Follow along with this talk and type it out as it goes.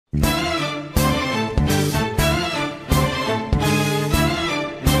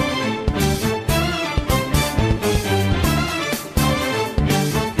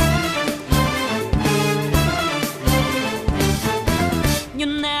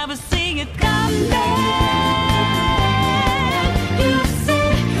never see it coming. You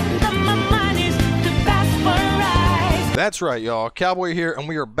say that my mind is too fast for a ride. That's right, y'all. Cowboy here, and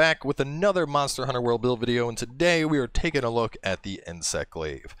we are back with another Monster Hunter World build video, and today we are taking a look at the Insect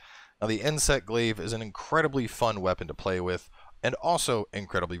Glaive. Now, the Insect Glaive is an incredibly fun weapon to play with, and also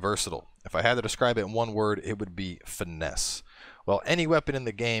incredibly versatile. If I had to describe it in one word, it would be finesse. While any weapon in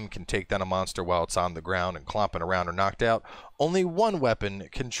the game can take down a monster while it's on the ground and clomping around or knocked out, only one weapon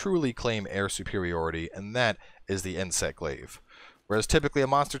can truly claim air superiority, and that is the Insect Glaive. Whereas typically a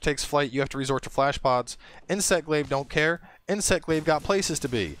monster takes flight, you have to resort to flash pods. Insect Glaive don't care. Insect Glaive got places to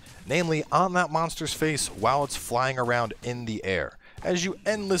be, namely on that monster's face while it's flying around in the air, as you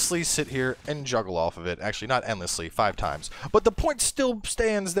endlessly sit here and juggle off of it. Actually, not endlessly, 5 times. But the point still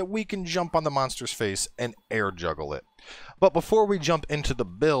stands that we can jump on the monster's face and air juggle it. But before we jump into the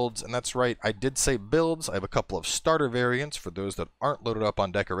builds, and that's right, I did say builds, I have a couple of starter variants for those that aren't loaded up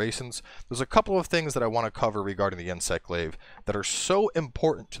on decorations. There's a couple of things that I want to cover regarding the Insect Glaive that are so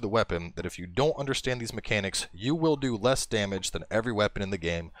important to the weapon that if you don't understand these mechanics, you will do less damage than every weapon in the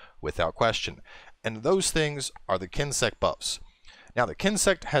game without question. And those things are the Kinsect buffs. Now, the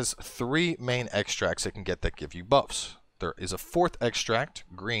Kinsect has 3 main extracts it can get that give you buffs. There is a 4th extract,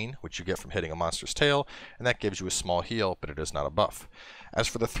 green, which you get from hitting a monster's tail, and that gives you a small heal, but it is not a buff. As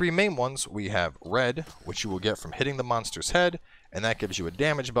for the 3 main ones, we have red, which you will get from hitting the monster's head, and that gives you a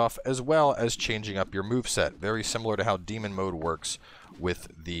damage buff, as well as changing up your moveset, very similar to how Demon Mode works with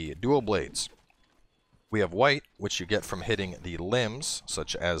the dual blades. We have white, which you get from hitting the limbs,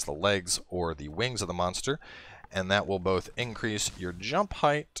 such as the legs or the wings of the monster, and that will both increase your jump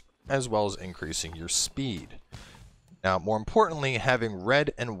height as well as increasing your speed. Now, more importantly, having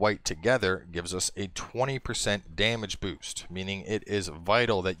red and white together gives us a 20% damage boost, meaning it is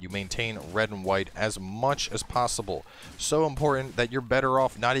vital that you maintain red and white as much as possible. So important that you're better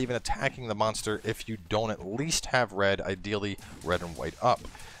off not even attacking the monster if you don't at least have red, ideally red and white up.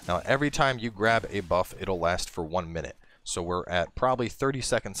 Now, every time you grab a buff, it'll last for 1 minute. So we're at probably 30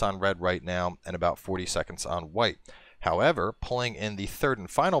 seconds on red right now and about 40 seconds on white. However, pulling in the 3rd and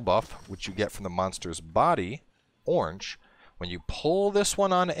final buff, which you get from the monster's body, orange, when you pull this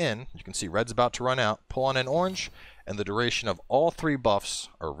one on in, you can see red's about to run out, pull on in orange, and the duration of all 3 buffs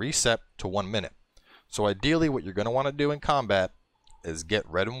are reset to 1 minute. So ideally what you're going to want to do in combat is get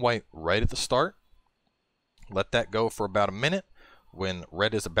red and white right at the start, let that go for about a minute. When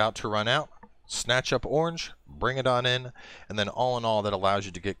red is about to run out, snatch up orange, bring it on in, and then all in all that allows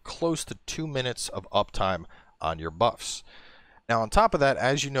you to get close to 2 minutes of uptime on your buffs. Now, on top of that,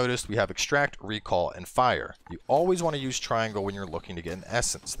 as you noticed, we have Extract, Recall, and Fire. You always want to use Triangle when you're looking to get an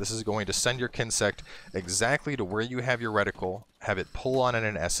Essence. This is going to send your Kinsect exactly to where you have your reticle, have it pull on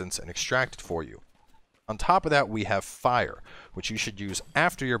an Essence, and extract it for you. On top of that, we have Fire, which you should use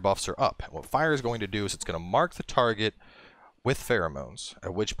after your buffs are up. And what Fire is going to do is it's going to mark the target with pheromones,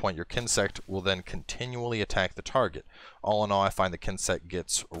 at which point your Kinsect will then continually attack the target. All in all, I find the Kinsect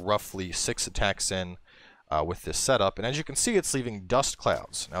gets roughly 6 attacks in with this setup, and as you can see, it's leaving dust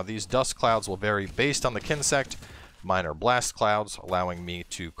clouds. Now, these dust clouds will vary based on the Kinsect. Mine are blast clouds, allowing me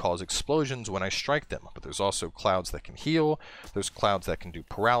to cause explosions when I strike them, but there's also clouds that can heal, there's clouds that can do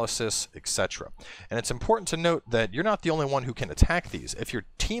paralysis, etc. And it's important to note that you're not the only one who can attack these. If your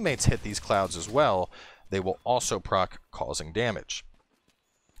teammates hit these clouds as well, they will also proc, causing damage.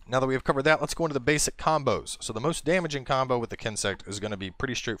 Now that we have covered that, let's go into the basic combos. So the most damaging combo with the Kinsect is going to be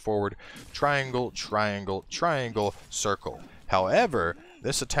pretty straightforward. Triangle, triangle, triangle, circle. However,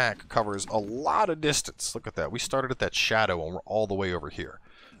 this attack covers a lot of distance. Look at that. We started at that shadow and we're all the way over here.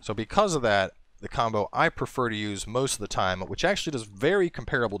 So because of that, the combo I prefer to use most of the time, which actually does very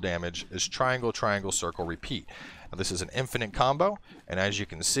comparable damage, is triangle, triangle, circle, repeat. Now this is an infinite combo, and as you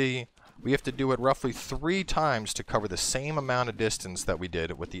can see, we have to do it roughly 3 times to cover the same amount of distance that we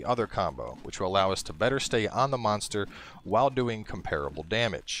did with the other combo, which will allow us to better stay on the monster while doing comparable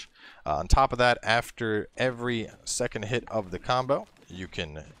damage. On top of that, after every second hit of the combo, you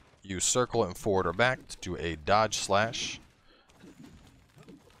can use circle and forward or back to do a dodge slash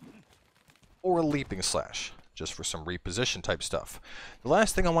or a leaping slash, just for some reposition type stuff. The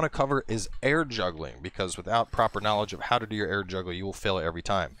last thing I want to cover is air juggling, because without proper knowledge of how to do your air juggle, you will fail it every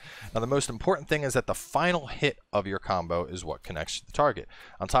time. Now, the most important thing is that the final hit of your combo is what connects to the target.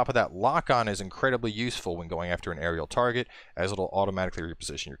 On top of that, lock-on is incredibly useful when going after an aerial target, as it'll automatically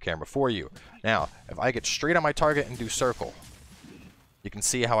reposition your camera for you. Now, if I get straight on my target and do circle, you can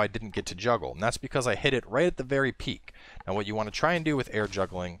see how I didn't get to juggle, and that's because I hit it right at the very peak. Now, what you want to try and do with air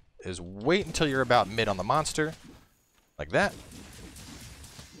juggling is wait until you're about mid on the monster, like that,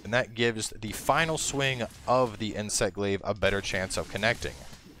 and that gives the final swing of the Insect Glaive a better chance of connecting.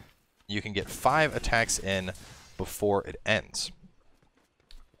 you can get 5 attacks in before it ends.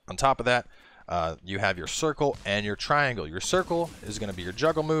 On top of that, you have your circle and your triangle. Your circle is going to be your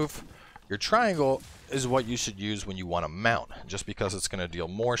juggle move. Your triangle is what you should use when you want to mount, just because it's going to deal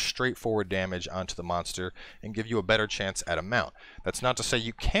more straightforward damage onto the monster and give you a better chance at a mount. That's not to say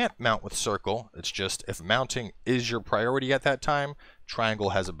you can't mount with circle, it's just if mounting is your priority at that time, triangle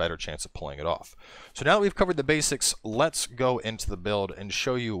has a better chance of pulling it off. So now that we've covered the basics, let's go into the build and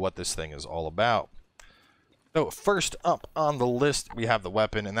show you what this thing is all about. So first up on the list, we have the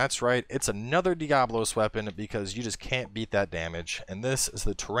weapon, and that's right, it's another Diablos weapon because you just can't beat that damage, and this is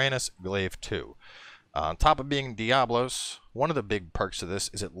the Tyrannus Glaive 2. On top of being Diablos, one of the big perks of this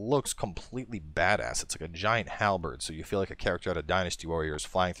is it looks completely badass. It's like a giant halberd, so you feel like a character out of Dynasty Warriors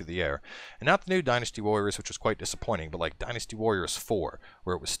flying through the air. And not the new Dynasty Warriors, which was quite disappointing, but like Dynasty Warriors 4,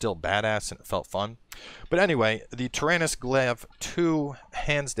 where it was still badass and it felt fun. But anyway, the Tyrannus Glaive 2,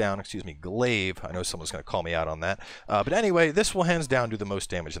 hands down, Glaive, I know someone's going to call me out on that. But anyway, this will hands down do the most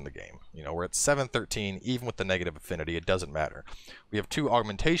damage in the game. You know, we're at 713, even with the negative affinity, it doesn't matter. We have 2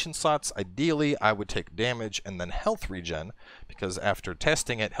 augmentation slots. Ideally, I would take damage and then health regen, because after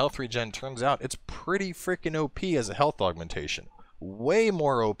testing it, health regen turns out it's pretty freaking OP as a health augmentation. Way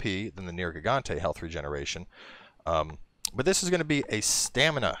more OP than the Near Gigante health regeneration. But this is going to be a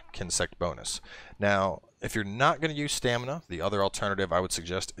stamina Kinsect bonus. Now, if you're not going to use stamina, the other alternative I would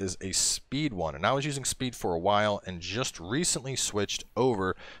suggest is a speed one. And I was using speed for a while and just recently switched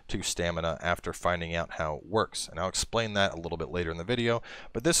over to stamina after finding out how it works. And I'll explain that a little bit later in the video,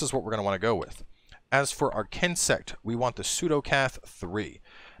 but this is what we're going to want to go with. As for our Kinsect, we want the Pseudocath 3.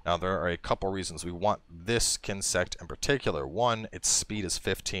 Now, there are a couple reasons we want this Kinsect in particular. One, its speed is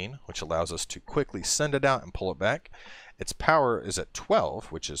 15, which allows us to quickly send it out and pull it back. Its power is at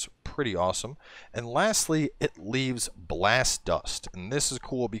 12, which is pretty awesome. And lastly, it leaves Blast Dust. And this is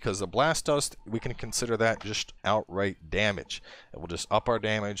cool because the Blast Dust, we can consider that just outright damage. It will just up our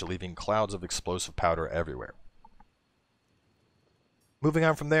damage, leaving clouds of explosive powder everywhere. Moving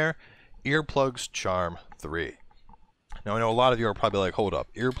on from there, Earplugs Charm 3. Now, I know a lot of you are probably like, hold up,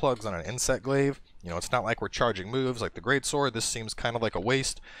 earplugs on an insect glaive? You know, it's not like we're charging moves like the Greatsword. This seems kind of like a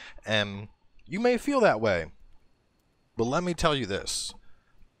waste, and you may feel that way. But let me tell you this.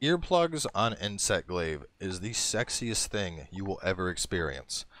 Earplugs on insect glaive is the sexiest thing you will ever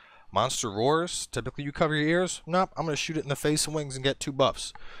experience. Monster roars, typically you cover your ears. Nope, I'm going to shoot it in the face and wings and get 2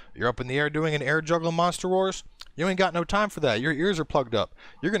 buffs. You're up in the air doing an air juggle monster roars? You ain't got no time for that. Your ears are plugged up.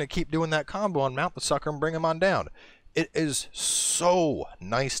 You're going to keep doing that combo and mount the sucker and bring him on down. It is so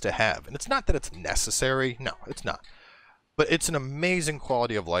nice to have. And it's not that it's necessary. No, it's not. But it's an amazing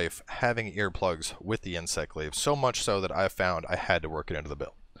quality of life having earplugs with the insect glaive. So much so that I found I had to work it into the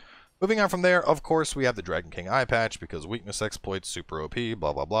build. Moving on from there, of course, we have the Dragon King eye patch because weakness exploits, super OP,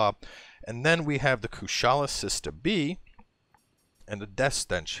 blah, blah, blah. And then we have the Kushala Sista B and the Death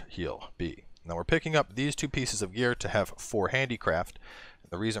Stench Heal B. Now we're picking up these 2 pieces of gear to have 4 handicraft.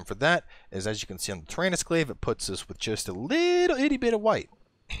 The reason for that is, as you can see on the Tyrannus Glaive, it puts us with just a little itty bit of white.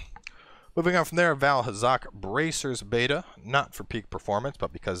 Moving on from there, Val Hazak Bracers Beta, not for peak performance,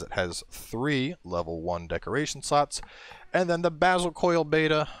 but because it has 3 level 1 decoration slots. And then the Basil Coil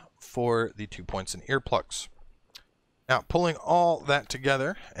Beta for the 2 points in earplugs. Now, pulling all that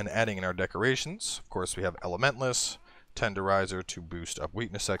together and adding in our decorations, of course, we have Elementless, Tenderizer to boost up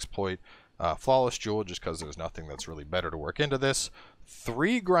weakness exploit, Flawless Jewel, just because there's nothing that's really better to work into this,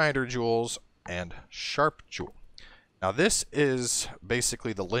 3 Grinder Jewels, and Sharp Jewel. Now, this is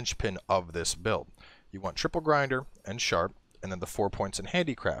basically the linchpin of this build. You want triple Grinder and Sharp, and then the 4 points in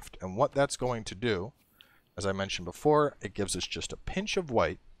Handicraft. And what that's going to do, as I mentioned before, it gives us just a pinch of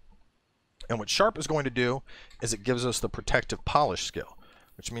white. And what Sharp is going to do is it gives us the Protective Polish skill,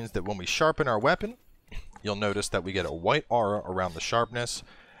 which means that when we sharpen our weapon, you'll notice that we get a white aura around the sharpness.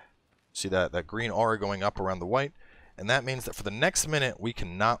 See that green aura going up around the white? And that means that for the next minute, we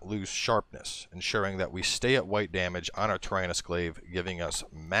cannot lose sharpness, ensuring that we stay at white damage on our Tyrannus Glaive, giving us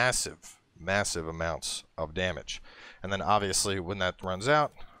massive, massive amounts of damage. And then obviously, when that runs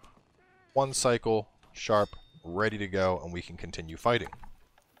out, 1 cycle, Sharp, ready to go, and we can continue fighting.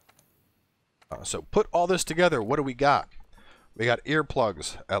 So put all this together, what do we got? We got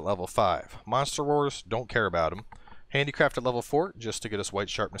earplugs at level 5. Monster roars, don't care about them. Handicraft at level 4, just to get us white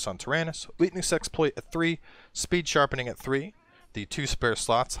sharpness on Tyrannus. Weakness exploit at 3. Speed sharpening at 3. The 2 spare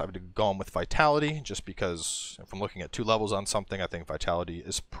slots, I've gone with Vitality, just because if I'm looking at 2 levels on something, I think Vitality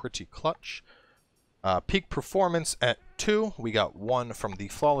is pretty clutch. Peak performance at 2. We got 1 from the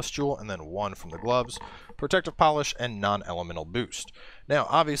Flawless Jewel and then 1 from the gloves. Protective Polish and non-elemental boost. Now,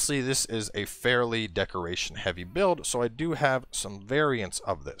 obviously, this is a fairly decoration-heavy build, so I do have some variants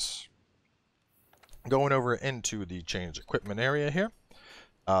of this. Going over into the change equipment area here.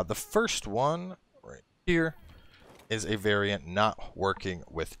 The first one right here is a variant not working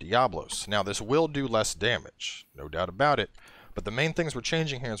with Diablos. Now this will do less damage, no doubt about it, but the main things we're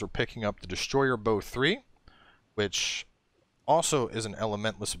changing here is we're picking up the Destroyer Bow 3, which also is an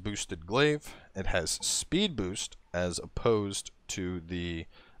elementless boosted glaive. It has speed boost as opposed to the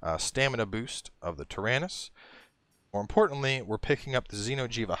stamina boost of the Tyrannus. More importantly, we're picking up the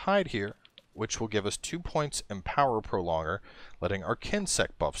Xeno'jiiva hide here, which will give us 2 points in power prolonger, letting our kinsec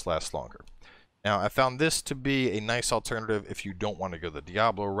buffs last longer. Now, I found this to be a nice alternative if you don't want to go the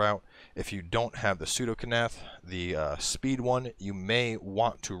Diablo route. If you don't have the Pseudoknath, the speed one, you may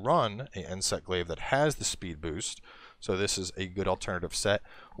want to run a Inset Glaive that has the speed boost. So this is a good alternative set,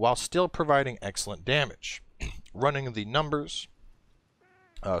 while still providing excellent damage. Running the numbers,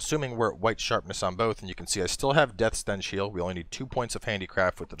 assuming we're at white sharpness on both, and you can see I still have Death Stench Heal. We only need 2 points of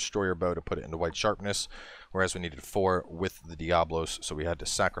handicraft with the Destroyer Bow to put it into white sharpness, whereas we needed 4 with the Diablos, so we had to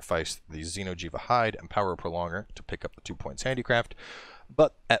sacrifice the Xeno'jiiva hide and power prolonger to pick up the 2 points handicraft.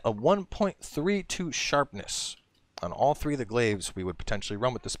 But at a 1.32 sharpness on all 3 of the glaives we would potentially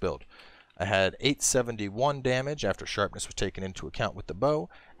run with this build. I had 871 damage after sharpness was taken into account with the bow,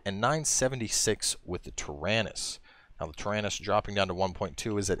 and 976 with the Tyrannus. Now the Tyrannus dropping down to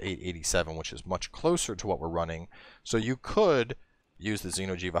 1.2 is at 887, which is much closer to what we're running. So you could use the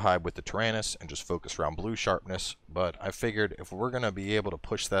Xeno'jiiva hide with the Tyrannus and just focus around blue sharpness, but I figured if we're going to be able to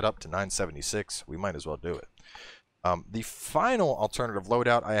push that up to 976, we might as well do it. The final alternative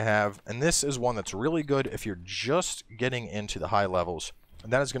loadout I have, and this is one that's really good if you're just getting into the high levels,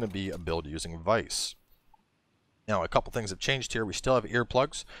 and that is going to be a build using Vice. Now, a couple things have changed here. We still have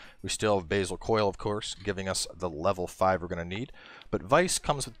earplugs. We still have Basal Coil, of course, giving us the level 5 we're going to need. But Vice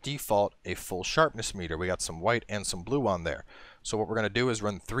comes with default a full sharpness meter. We got some white and some blue on there. So what we're going to do is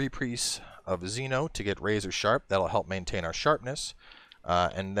run 3 priests of Xeno to get razor sharp. That'll help maintain our sharpness.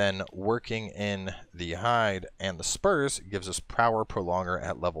 And then working in the hide and the spurs gives us power prolonger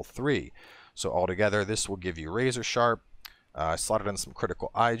at level 3. So altogether, this will give you razor sharp. I slotted in some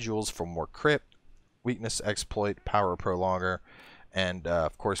critical eye jewels for more crit, weakness exploit, power prolonger, and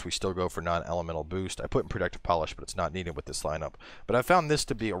of course we still go for non-elemental boost. I put in protective polish, but it's not needed with this lineup. But I found this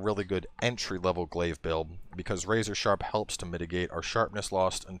to be a really good entry-level glaive build because razor sharp helps to mitigate our sharpness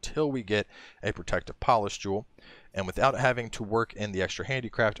lost until we get a protective polish jewel. And without having to work in the extra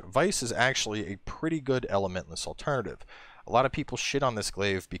handicraft, Vice is actually a pretty good elementless alternative. A lot of people shit on this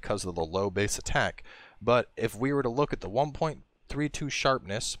glaive because of the low base attack, but if we were to look at the 1.32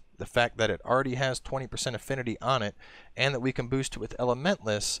 sharpness, the fact that it already has 20% affinity on it, and that we can boost it with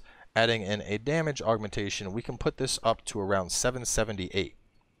elementless, adding in a damage augmentation, we can put this up to around 778,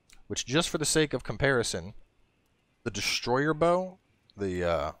 which, just for the sake of comparison, the Destroyer Bow,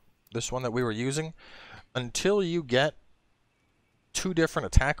 this one that we were using, until you get 2 different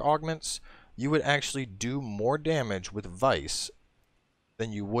attack augments, you would actually do more damage with Vice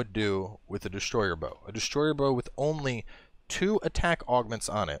than you would do with the Destroyer Bow. A Destroyer Bow with only 2 attack augments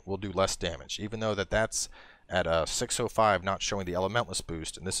on it will do less damage, even though that's at 605, not showing the elementless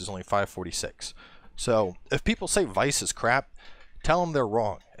boost, and this is only 546. So if people say Vice is crap, tell them they're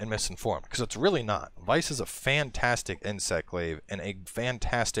wrong and misinformed, because it's really not. Vice is a fantastic insect glaive and a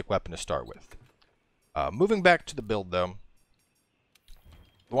fantastic weapon to start with. Moving back to the build, though,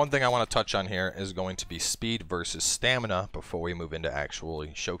 the one thing I want to touch on here is going to be speed versus stamina before we move into actually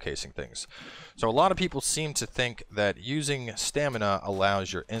showcasing things. So a lot of people seem to think that using stamina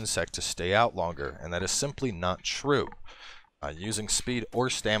allows your insect to stay out longer, and that is simply not true. Using speed or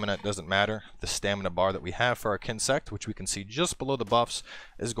stamina, it doesn't matter. The stamina bar that we have for our kinsect, which we can see just below the buffs,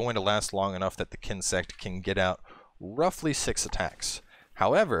 is going to last long enough that the kinsect can get out roughly 6 attacks.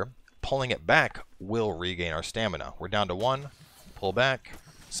 However, pulling it back will regain our stamina. We're down to 1, pull back,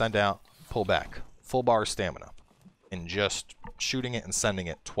 send out, pull back. Full bar stamina. And just shooting it and sending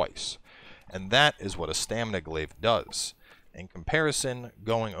it twice. And that is what a stamina glaive does. In comparison,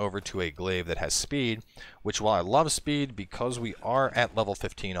 going over to a glaive that has speed, which, while I love speed, because we are at level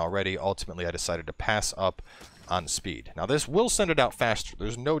 15 already, ultimately I decided to pass up on speed. Now this will send it out faster,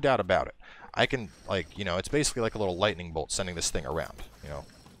 there's no doubt about it. I can, like, you know, it's basically like a little lightning bolt sending this thing around, you know.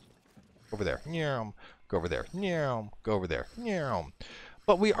 Over there, go over there, go over there,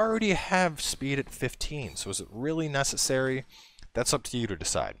 but we already have speed at 15, so is it really necessary? That's up to you to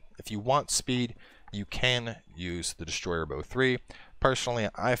decide. If you want speed, you can use the Destroyer Bow 3. Personally,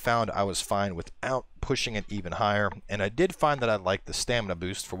 I found I was fine without pushing it even higher, and I did find that I liked the stamina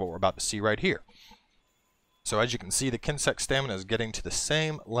boost for what we're about to see right here. So as you can see, the kinsect stamina is getting to the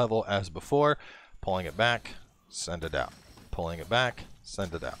same level as before. Pulling it back, send it out. Pulling it back,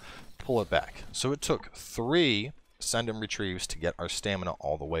 send it out. pull it back. So it took 3 send and retrieves to get our stamina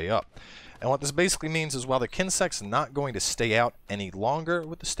all the way up. And what this basically means is while the Kinsect's not going to stay out any longer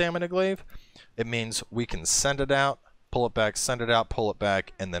with the stamina glaive, it means we can send it out, pull it back, send it out, pull it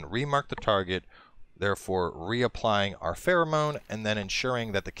back, and then remark the target, therefore reapplying our pheromone and then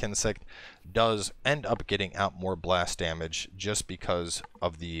ensuring that the Kinsect does end up getting out more blast damage just because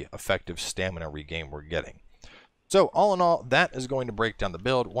of the effective stamina regain we're getting. So all in all, that is going to break down the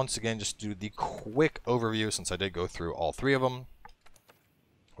build. Once again, just do the quick overview since I did go through all 3 of them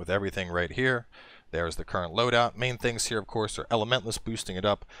with everything right here. There's the current loadout. Main things here, of course, are Elementless, boosting it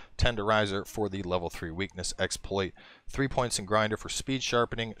up, Tenderizer for the level 3 weakness exploit, 3 points in Grinder for speed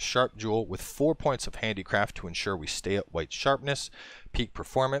sharpening, Sharp Jewel with 4 points of Handicraft to ensure we stay at white sharpness, Peak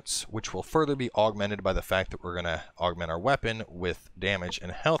Performance, which will further be augmented by the fact that we're going to augment our weapon with damage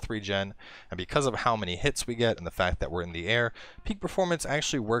and health regen, and because of how many hits we get and the fact that we're in the air, Peak Performance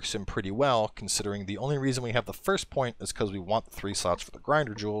actually works in pretty well, considering the only reason we have the first point is because we want the 3 slots for the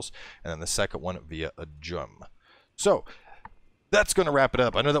Grinder Jewels, and then the second one via a Jum. So, that's going to wrap it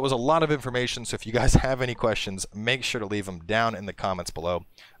up. I know that was a lot of information, so if you guys have any questions, make sure to leave them down in the comments below.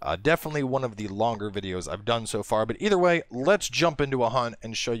 Definitely one of the longer videos I've done so far, but either way, let's jump into a hunt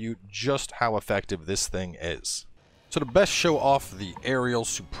and show you just how effective this thing is. So to best show off the aerial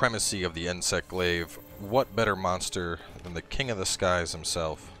supremacy of the Insect Glaive, what better monster than the king of the skies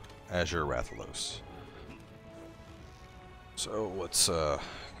himself, Azure Rathalos. So let's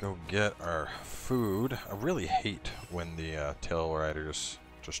go get our food. I really hate when the tail riders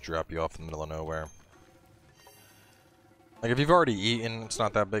just drop you off in the middle of nowhere. Like if you've already eaten, it's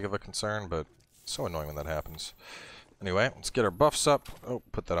not that big of a concern, but it's so annoying when that happens. Anyway, let's get our buffs up. Oh,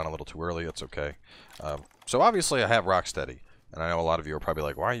 put that on a little too early. It's okay. So obviously I have Rocksteady, and I know a lot of you are probably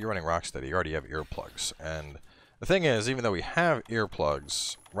like, why are you running Rocksteady? You already have earplugs. And the thing is, even though we have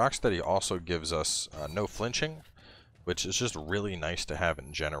earplugs, Rocksteady also gives us no flinching, which is just really nice to have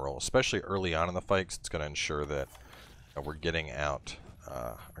in general, especially early on in the fight, 'cause it's going to ensure that we're getting out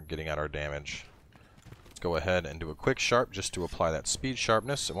our damage. Let's go ahead and do a quick sharp just to apply that speed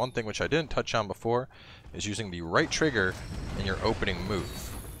sharpness. And one thing which I didn't touch on before is using the right trigger in your opening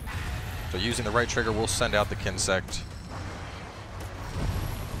move. So using the right trigger will send out the Kinsect.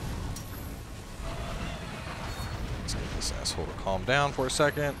 Let's get this asshole to calm down for a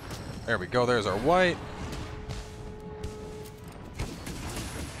second. There we go, there's our white.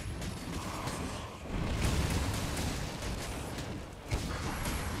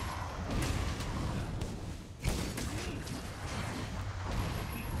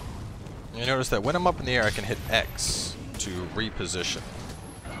 You notice that when I'm up in the air, I can hit X to reposition.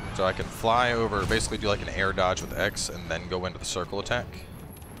 So I can fly over, basically do like an air dodge with X, and then go into the circle attack.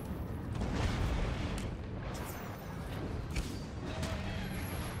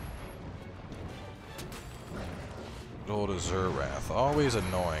 Good old Azurath, always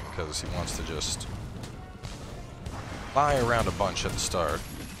annoying because he wants to just fly around a bunch at the start.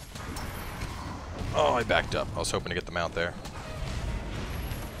 Oh, I backed up. I was hoping to get the mount there.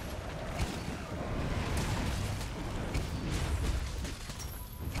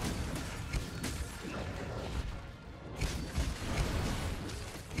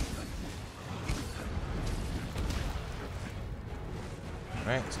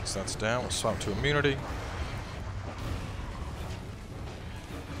 Alright, since that's down, we'll swap to immunity.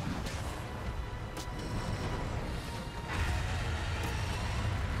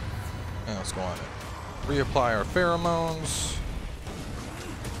 And let's go on and reapply our pheromones.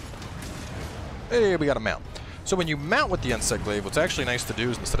 Hey, we got a mount. So when you mount with the Insect Glaive, what's actually nice to do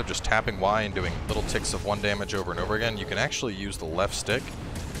is instead of just tapping Y and doing little ticks of 1 damage over and over again, you can actually use the left stick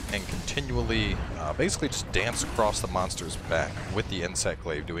and continually basically just dance across the monster's back with the Insect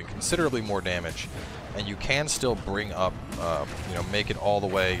Glaive, doing considerably more damage. And you can still bring up, you know, make it all the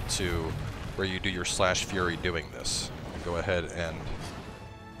way to where you do your Slash Fury doing this. Go ahead and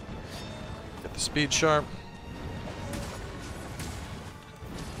get the speed sharp.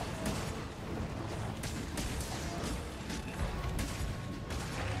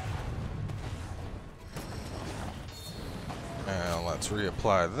 And let's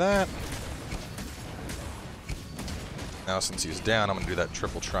reapply that. Now since he's down, I'm going to do that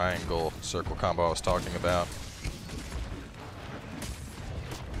triple triangle circle combo I was talking about.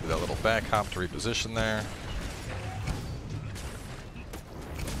 Do that little back hop to reposition there.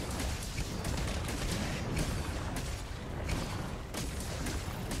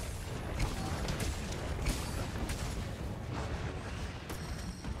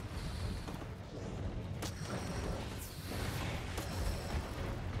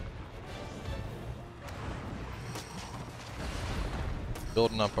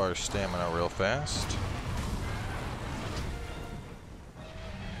 Building up our stamina real fast.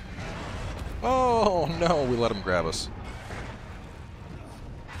 Oh no, we let him grab us.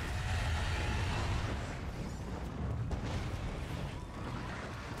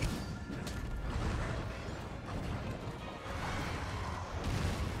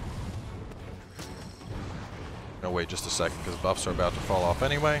 No, wait just a second, because buffs are about to fall off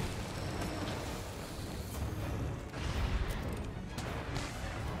anyway.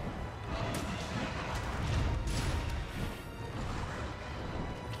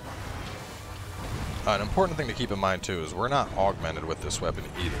 An important thing to keep in mind too is we're not augmented with this weapon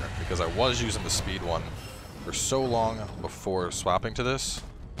either, because I was using the speed one for so long before swapping to this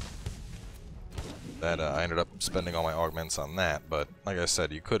that I ended up spending all my augments on that. But like I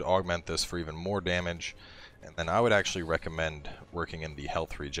said, you could augment this for even more damage, and then I would actually recommend working in the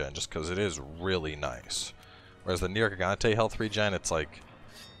health regen just because it is really nice. Whereas the Elgato health regen, it's like,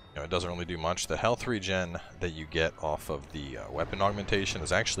 you know, it doesn't really do much. The health regen that you get off of the weapon augmentation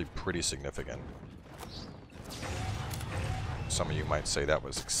is actually pretty significant. Some of you might say that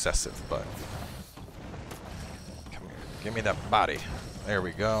was excessive, but come here, give me that body. There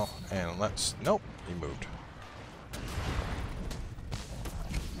we go, and let's, nope, he moved.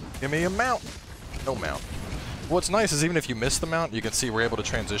 Give me a mount. No mount. What's nice is even if you miss the mount, you can see we're able to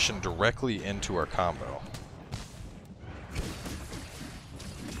transition directly into our combo.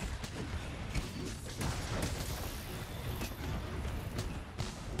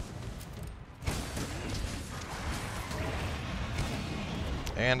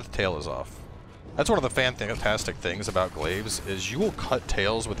 And the tail is off. That's one of the fantastic things about glaives is you will cut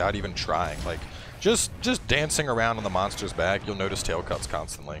tails without even trying. Like, just dancing around on the monster's back, you'll notice tail cuts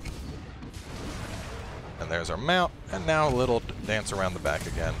constantly. And there's our mount, and now a little dance around the back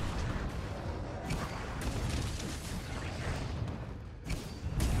again.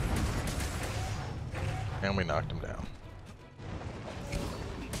 And we knocked him down.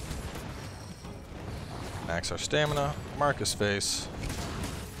 Max our stamina, mark his face.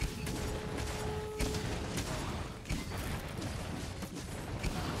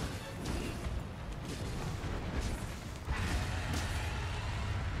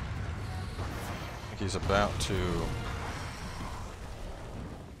 He's about to...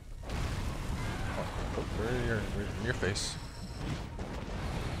 Oh, where in your face.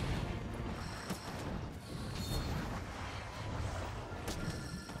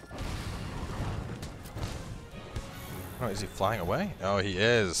 Oh, is he flying away? Oh, he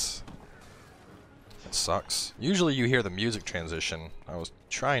is. That sucks. Usually you hear the music transition. I was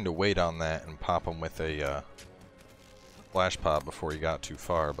trying to wait on that and pop him with a flash pop before he got too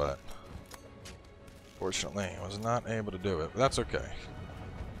far, but... Fortunately, I was not able to do it, but that's okay.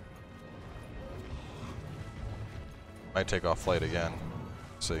 Might take off flight again.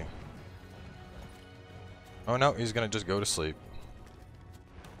 Let's see. Oh no, he's gonna just go to sleep.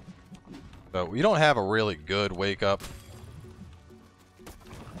 So we don't have a really good wake up.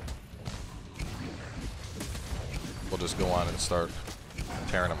 We'll just go on and start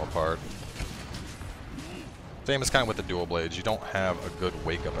tearing them apart. Same as kind of with the dual blades. You don't have a good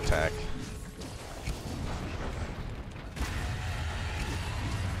wake up attack.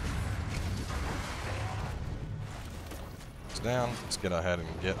 Down. Let's get ahead and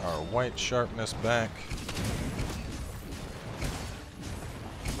get our white sharpness back.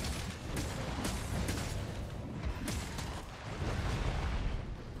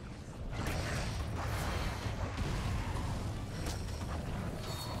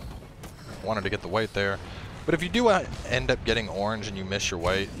 Wanted to get the white there. But if you do end up getting orange and you miss your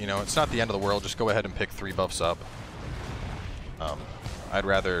white, you know, it's not the end of the world. Just go ahead and pick 3 buffs up. I'd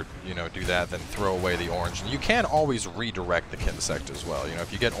rather, you know, do that than throw away the orange. And you can always redirect the Kinsect as well. You know,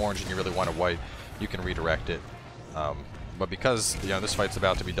 if you get orange and you really want a white, you can redirect it. But because, you know, this fight's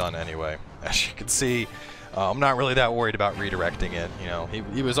about to be done anyway, as you can see, I'm not really that worried about redirecting it. You know,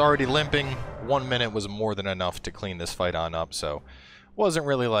 he was already limping. 1 minute was more than enough to clean this fight on up, so wasn't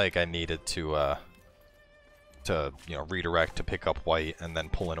really like I needed to you know, redirect to pick up white and then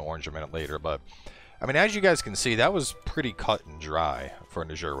pull in orange a minute later. But I mean, as you guys can see, that was pretty cut and dry for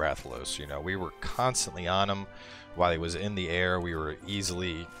Najur Rathalos. You know, we were constantly on him while he was in the air. We were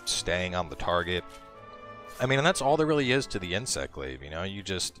easily staying on the target. I mean, and that's all there really is to the insect glaive. You know,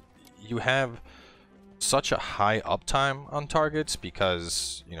 you have such a high uptime on targets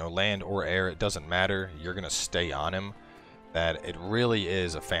because, you know, land or air, it doesn't matter. You're gonna stay on him. That it really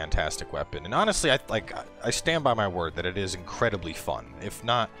is a fantastic weapon. And honestly, I stand by my word that it is incredibly fun, if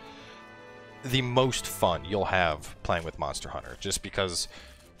not the most fun you'll have playing with Monster Hunter, just because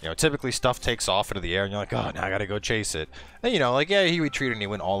You know, typically stuff takes off into the air, and you're like, oh, now I gotta go chase it. And, you know, like, yeah, he retreated and he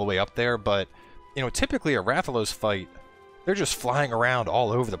went all the way up there, but, you know, typically a Rathalos fight, they're just flying around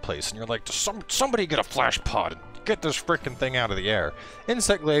all over the place, and you're like, somebody get a flash pod and get this freaking thing out of the air.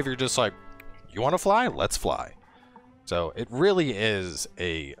 Insect Glaive, you're just like, you want to fly? Let's fly. So it really is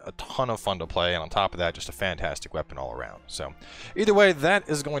a ton of fun to play, and on top of that, just a fantastic weapon all around. So either way, that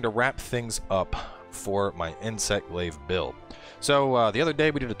is going to wrap things up for my Insect Glaive build. So the other day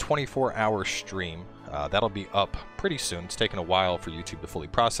we did a 24-hour stream. That'll be up pretty soon. It's taken a while for YouTube to fully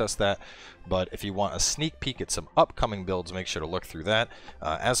process that, but if you want a sneak peek at some upcoming builds, make sure to look through that.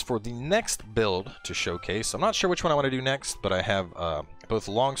 As for the next build to showcase, I'm not sure which one I want to do next, but I have both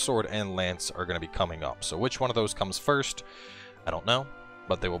Longsword and Lance are going to be coming up. So which one of those comes first, I don't know,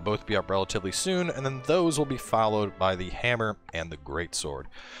 but they will both be up relatively soon, and then those will be followed by the Hammer and the Greatsword.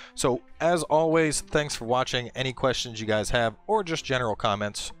 So, as always, thanks for watching. Any questions you guys have, or just general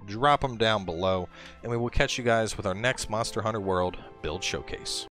comments, drop them down below, and we will catch you guys with our next Monster Hunter World Build Showcase.